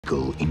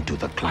eagle into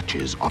the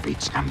clutches of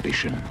its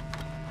ambition.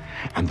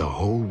 And the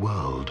whole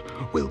world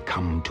will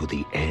come to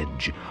the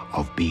edge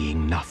of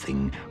being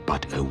nothing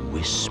but a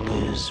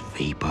whisper's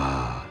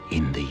vapor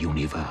in the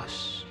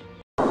universe.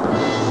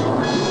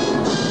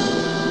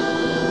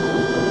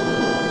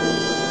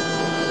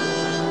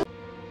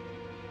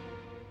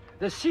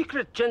 The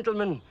secret,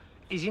 gentlemen,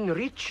 is in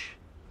reach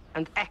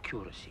and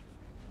accuracy.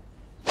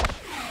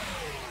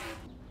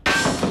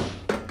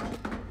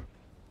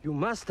 You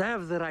must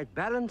have the right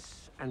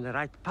balance and the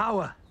right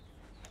power.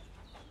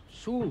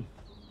 Soon,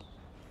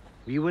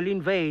 we will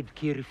invade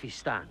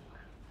Kyrgyzstan.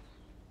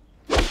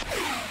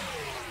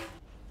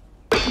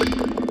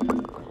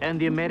 And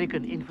the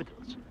American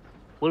infidels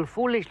will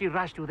foolishly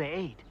rush to their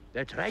aid.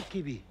 That's right,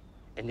 Kibi.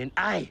 And then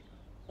I,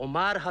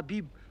 Omar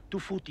Habib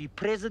Tufuti,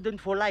 president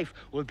for life,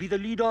 will be the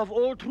leader of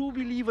all true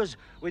believers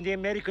when the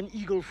American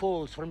eagle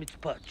falls from its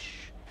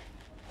perch.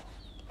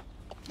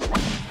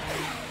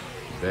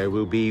 There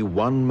will be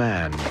one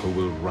man who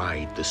will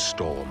ride the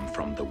storm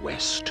from the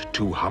west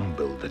to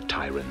humble the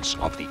tyrants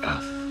of the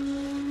earth.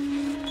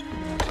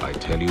 I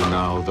tell you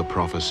now the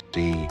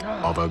prophecy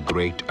of a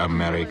great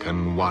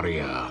American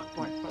warrior.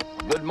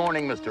 Good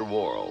morning, Mr.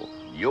 Worrall.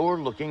 You're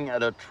looking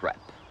at a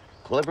trap,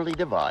 cleverly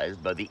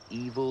devised by the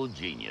evil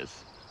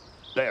genius,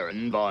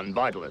 Baron von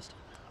Vitalist.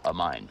 A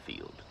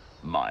minefield.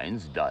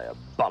 Mine's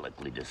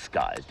diabolically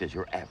disguised as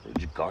your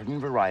average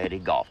garden-variety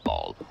golf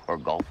ball or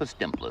Golfus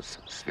Dimplus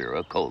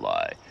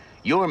sphericoli.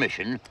 Your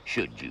mission,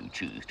 should you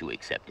choose to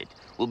accept it,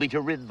 will be to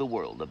rid the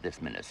world of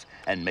this menace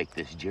and make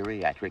this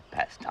geriatric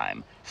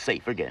pastime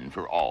safe again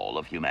for all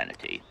of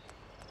humanity.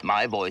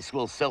 My voice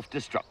will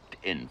self-destruct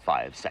in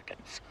 5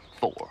 seconds.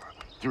 4,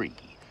 3,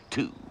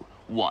 2,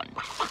 1.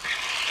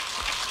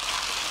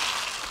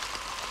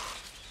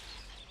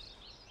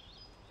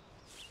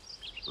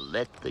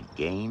 Let the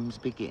games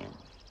begin.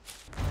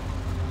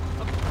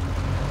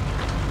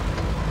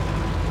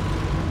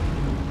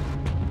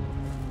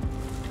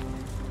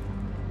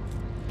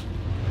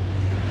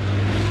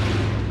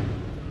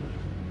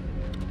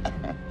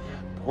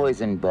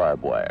 Poisoned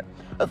barbed wire,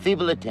 a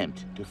feeble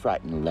attempt to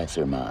frighten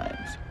lesser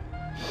minds.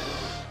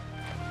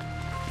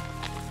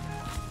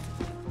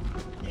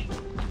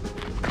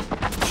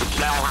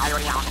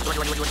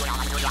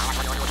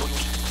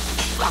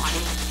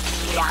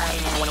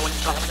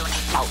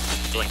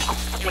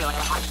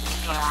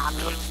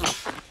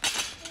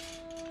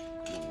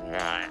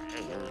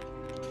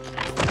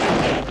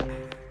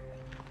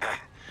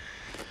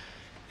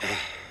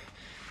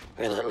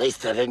 Well, at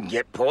least I didn't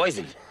get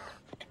poisoned.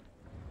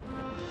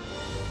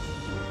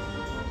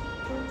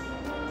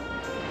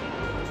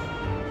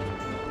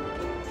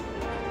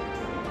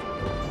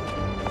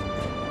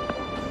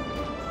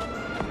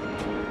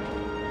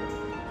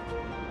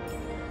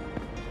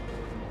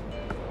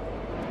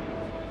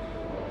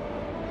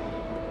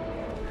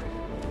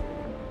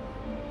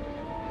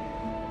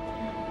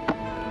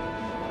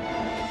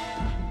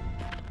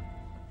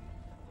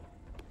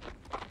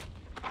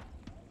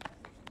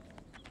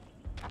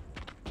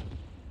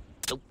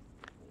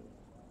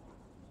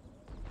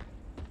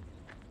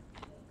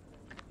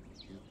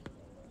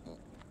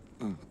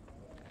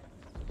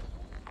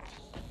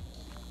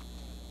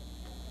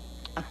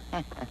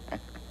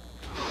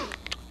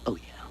 Oh,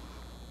 yeah.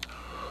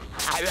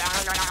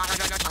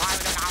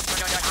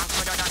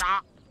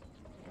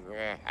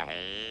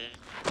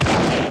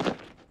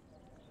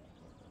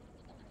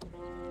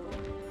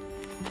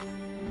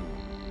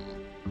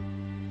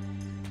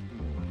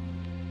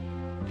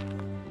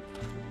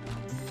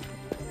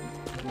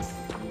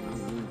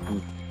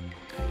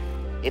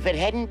 If it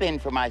hadn't been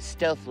for my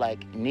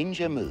stealth-like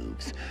ninja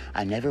moves,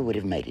 I never would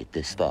have made it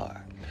this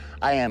far.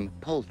 I am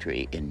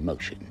poultry in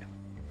motion.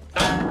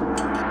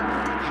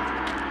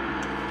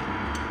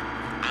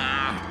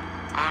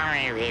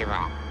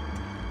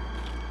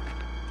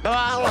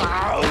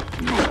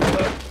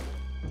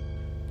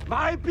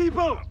 My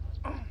people,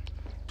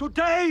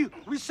 today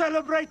we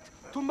celebrate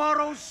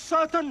tomorrow's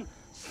certain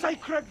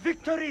sacred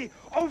victory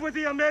over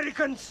the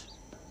Americans.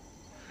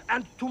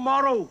 And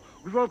tomorrow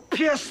we will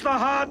pierce the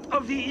heart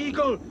of the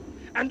eagle,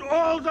 and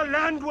all the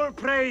land will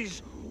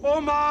praise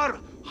Omar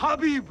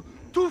Habib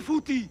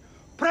Tufuti,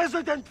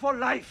 president for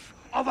life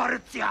of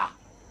Aritzia.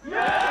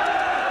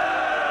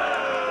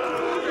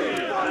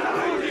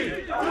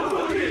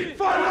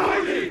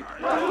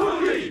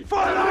 For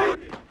life!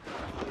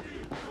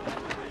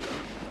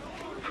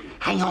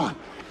 Hang on.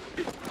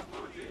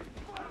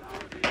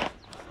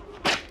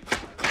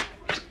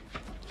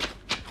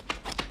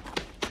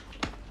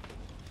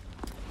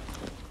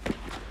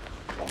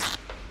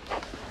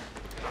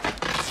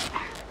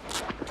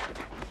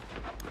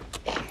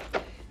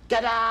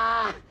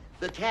 Ta-da!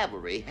 The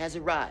cavalry has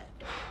arrived.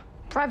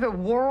 Private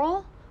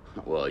Worrall?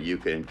 Well, you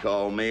can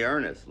call me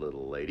Ernest,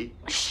 little lady.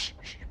 Shh,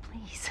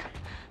 please.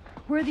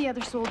 Where are the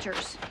other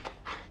soldiers?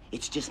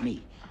 It's just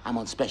me. I'm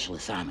on special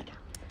assignment.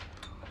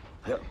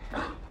 I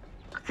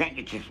can't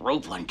get this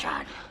rope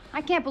untied.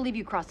 I can't believe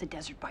you crossed the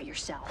desert by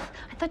yourself.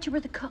 I thought you were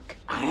the cook.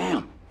 I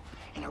am.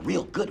 And a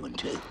real good one,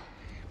 too.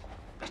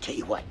 I tell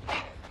you what,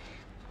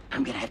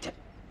 I'm gonna have to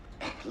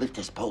lift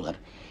this pole up,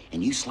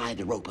 and you slide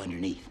the rope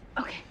underneath.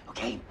 Okay.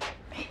 Okay?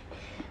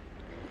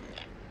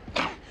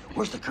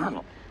 Where's the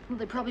colonel? Well,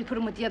 they probably put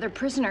him with the other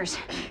prisoners.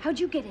 How'd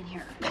you get in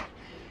here?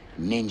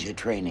 Ninja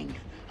training.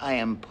 I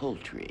am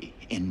poultry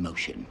in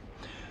motion.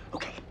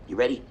 Okay, you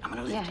ready? I'm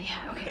gonna lift.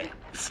 Yeah, okay.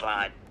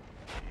 Slide.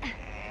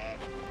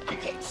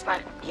 Okay,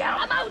 slide. Yeah.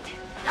 I'm out.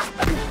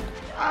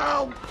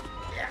 Oh.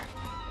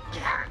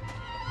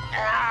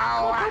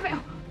 Oh, Private.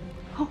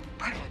 Oh,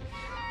 Private.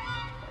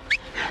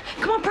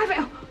 Come on,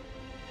 Private.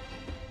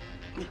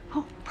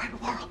 Oh,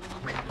 Private Worrall.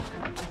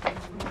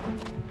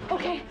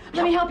 Okay,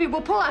 let me help you.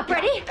 We'll pull up.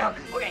 Ready?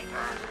 Okay.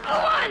 Go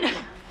on.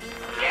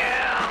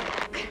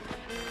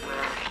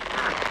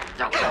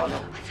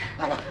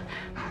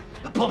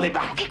 Pull me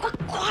back. Okay,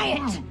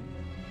 quiet.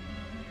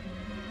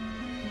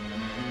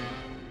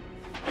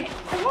 Okay,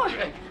 come on.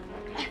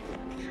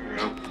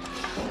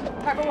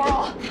 Private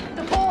Worrall,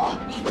 the pole.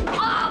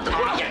 Oh, the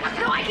pole.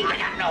 No, I can get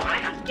it. No, I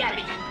can get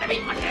it. Let me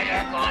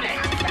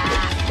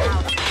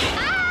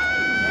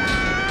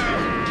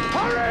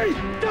Hurry!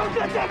 Don't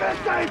let them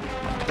escape!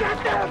 Get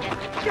them!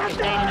 Get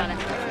them!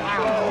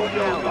 Oh,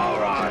 you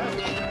moron!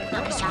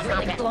 Ernest, you've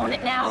really blown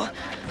it now.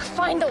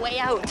 Find the way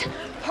out.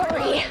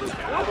 Hurry.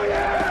 Over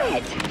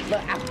here!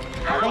 Look, I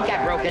think I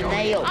broke a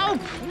nail. Oh,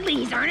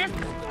 please, Ernest.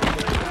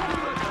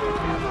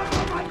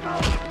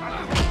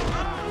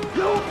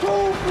 You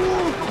fool!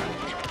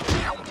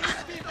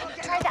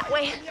 Try that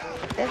way.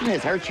 Doesn't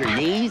this hurt your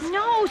knees?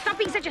 No, stop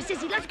being such a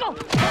sissy. Let's go.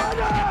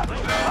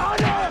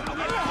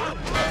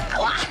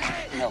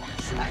 No,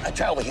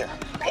 try over here.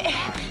 Yeah.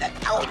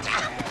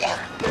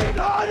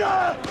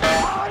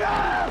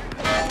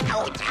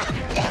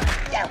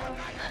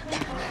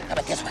 How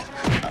about this way?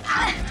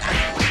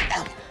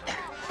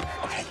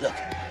 Okay, look.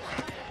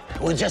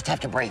 We'll just have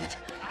to brave it.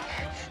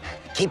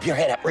 Keep your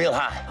head up real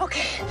high.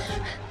 Okay.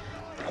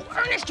 Oh,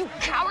 Ernest, you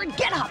coward,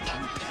 get up.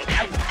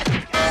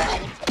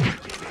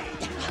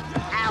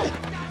 Ow.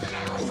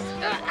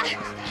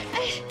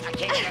 I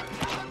can't.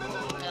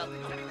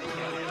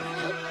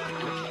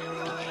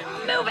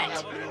 Move it.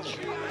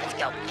 Let's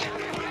go.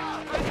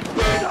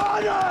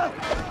 Order!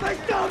 They're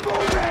still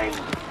moving!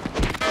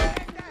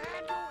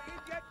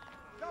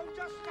 Don't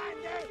just stand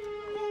there!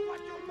 Move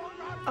what you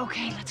want!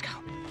 Okay, let's go.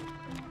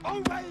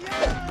 Over here!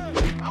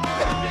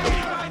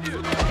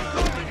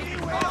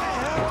 Where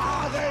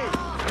are they?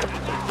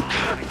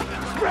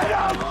 Spread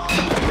out!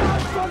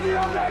 Not from the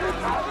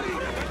Americans!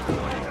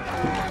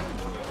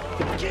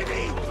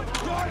 Jimmy!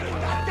 You're in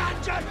the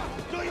dungeon!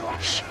 Do you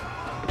want... Shh!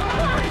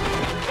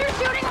 You're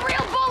shooting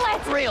real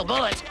bullets. Real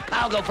bullets.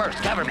 I'll go first.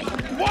 Cover me.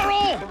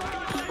 Worrall!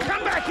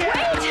 Come back here!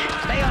 Wait!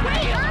 Stay on Wait, my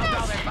heels. Ernest!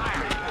 While they're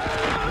firing.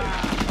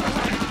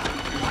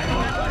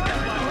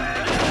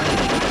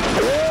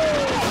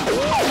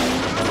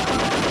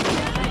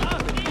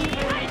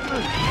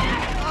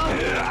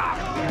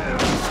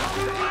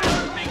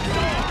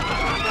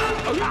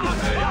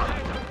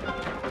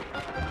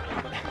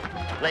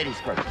 Ladies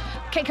first.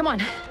 Okay, come on.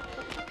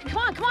 Come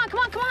on, come on, come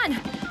on, come on.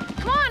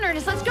 Come on,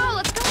 Ernest, let's go,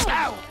 let's go.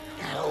 Ow!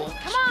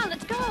 Come on,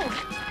 let's go.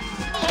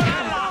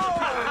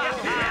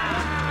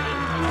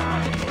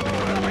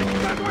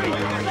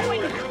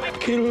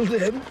 Kill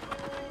them.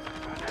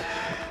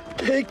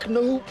 Take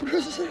no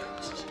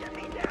prisoners.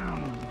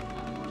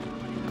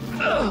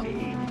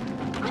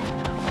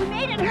 We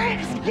made it,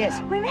 Ernest.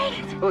 Yes. We made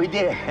it. We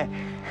did.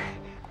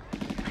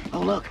 Oh,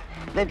 look.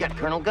 They've got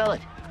Colonel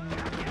Gullet.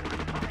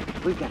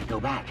 We've got to go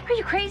back. Are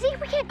you crazy?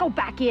 We can't go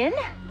back in.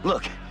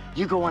 Look,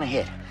 you go on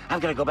ahead. I've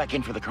got to go back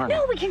in for the Colonel.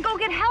 No, we can go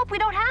get help. We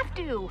don't have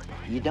to.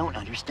 You don't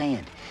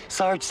understand.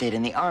 Sarge said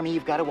in the Army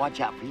you've got to watch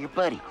out for your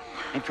buddy.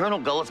 And Colonel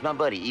Gullet's my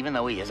buddy, even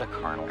though he is a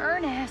colonel.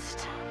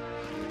 Ernest.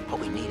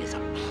 What we need is a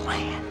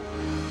plan.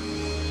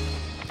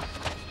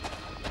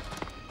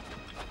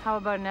 How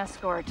about an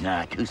escort?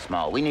 Nah, too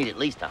small. We need at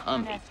least a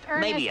Humvee.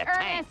 Ernest, Maybe a tank.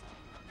 Ernest.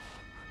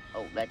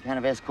 Oh, that kind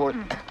of escort?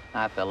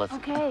 Hi, fellas.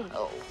 Okay.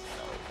 Oh, no.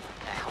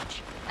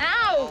 Ouch.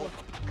 Ow!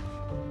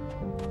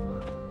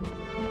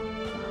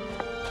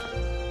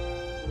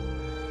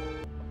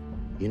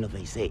 You know,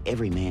 they say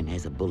every man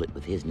has a bullet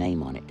with his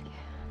name on it.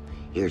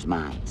 Here's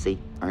mine. See,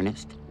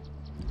 Ernest?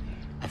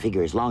 I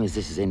figure as long as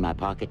this is in my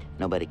pocket,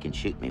 nobody can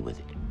shoot me with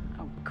it.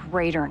 Oh,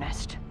 great,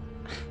 Ernest.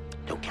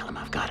 Don't tell him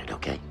I've got it,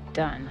 okay?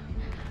 Done.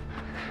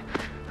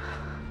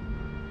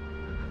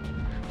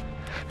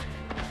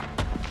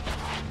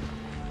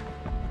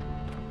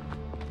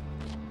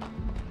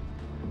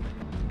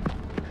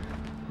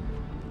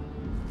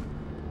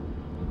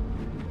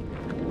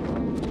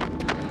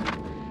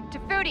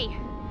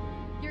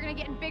 You're gonna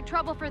get in big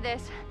trouble for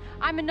this.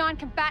 I'm a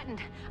non-combatant.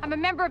 I'm a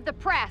member of the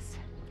press.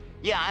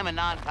 Yeah, I'm a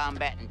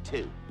non-combatant,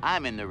 too.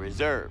 I'm in the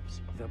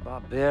reserves. The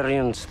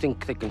barbarians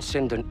think they can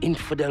send an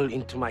infidel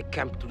into my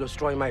camp to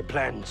destroy my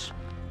plans.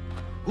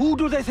 Who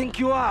do they think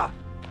you are?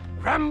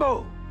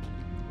 Rambo?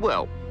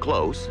 Well,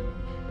 close.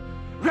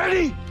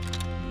 Ready!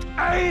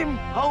 Aim!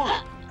 Hold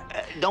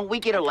it. Don't we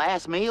get a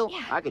last meal?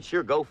 Yeah. I could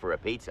sure go for a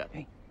pizza.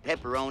 Hey.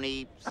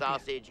 Pepperoni,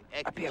 sausage,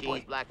 extra here, cheese,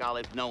 boy. black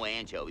olives, no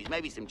anchovies,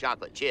 maybe some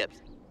chocolate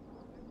chips.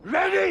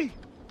 Ready!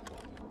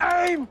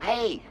 Aim!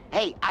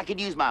 Hey, I could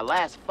use my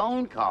last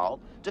phone call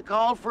to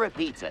call for a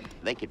pizza.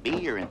 They could be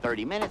here in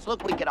 30 minutes.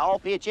 Look, we could all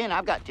pitch in.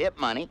 I've got tip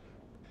money.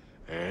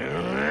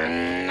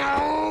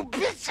 No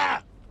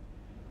pizza!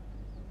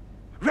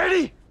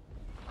 Ready?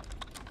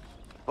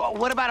 Well,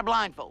 what about a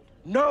blindfold?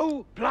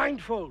 No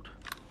blindfold.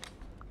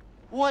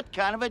 What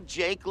kind of a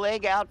Jake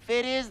leg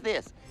outfit is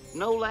this?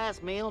 No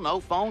last meal,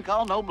 no phone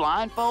call, no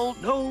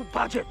blindfold? No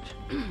budget.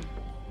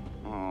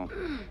 Oh.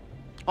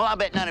 Well, I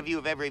bet none of you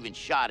have ever even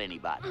shot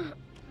anybody.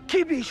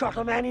 Kibby shot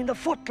a man in the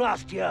foot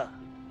last year.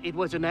 It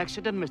was an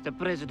accident, Mr.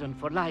 President,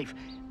 for life.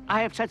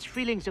 I have such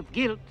feelings of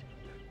guilt.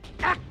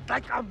 Act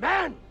like a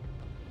man.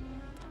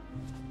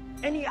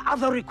 Any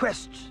other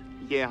requests?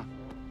 Yeah.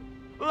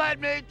 Let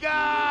me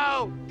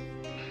go!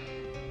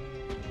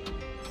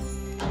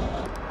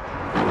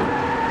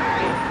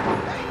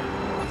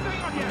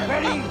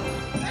 Ready?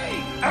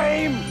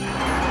 Aim!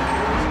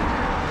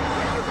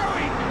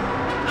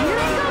 Here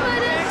I come,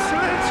 Ernest!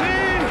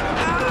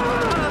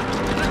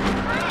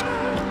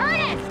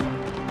 Ernest!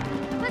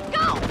 Let's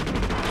go!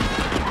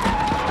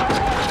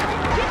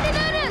 Get in,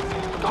 Ernest!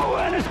 Go,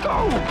 Ernest, go!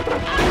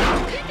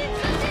 Get in,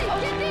 Susie!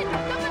 Get in!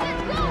 Come on,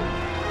 let's go!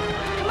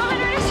 Come on,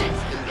 Ernest!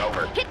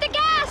 Over. Hit the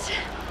gas!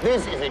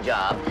 This is a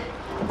job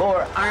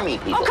for Army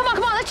people. Oh, come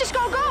on, let's just go!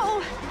 Let's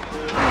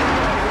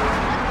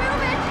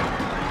move it!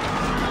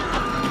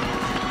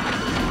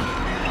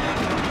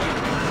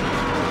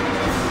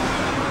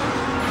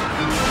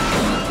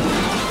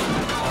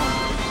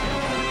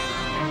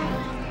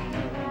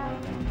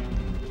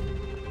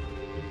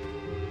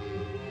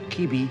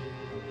 Kibby,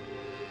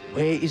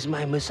 where is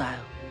my missile?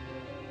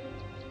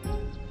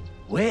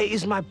 Where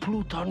is my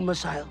Pluton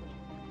missile?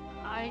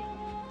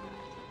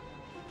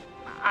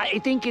 I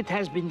think it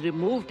has been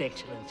removed,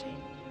 Excellency.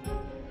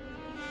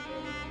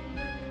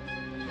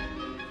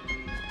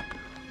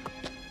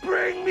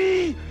 Bring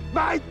me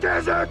my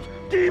desert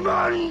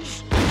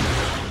demons!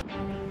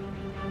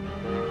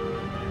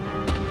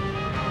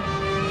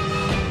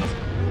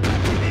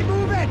 Keep me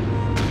moving!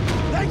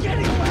 They're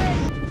getting away!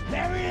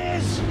 There he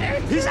is!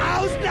 He's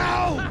housed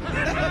now!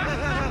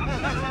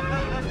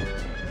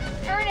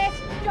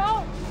 Ernest,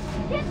 don't!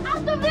 Get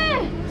out of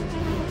there!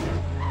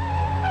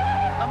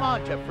 Come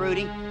on,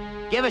 Fruity.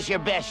 Give us your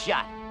best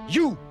shot.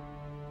 You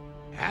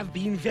have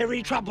been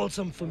very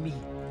troublesome for me.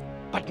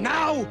 But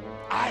now,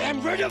 I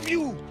am rid of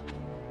you!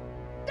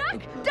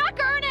 Duck! Duck,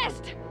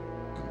 Ernest!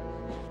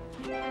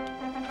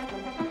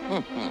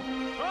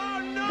 Oh,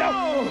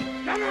 no!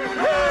 No!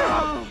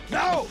 No!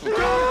 No!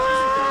 No!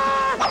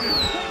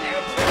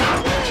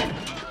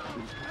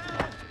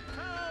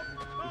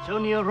 It's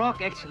only a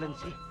rock,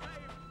 Excellency.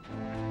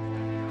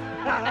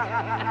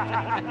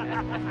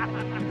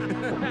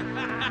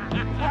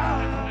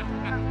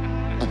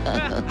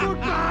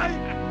 Goodbye,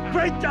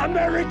 great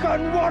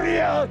American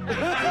warrior!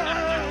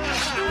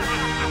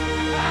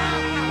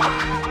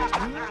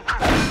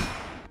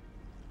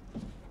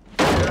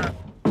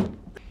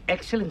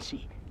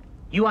 Excellency,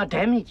 you are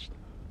damaged.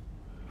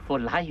 For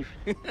life.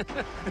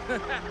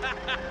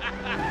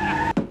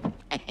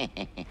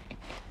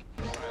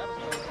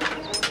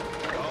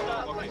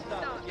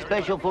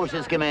 Special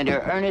Forces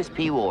Commander Ernest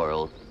P.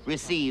 Worrall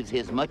receives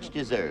his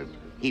much-deserved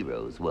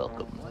hero's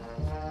welcome.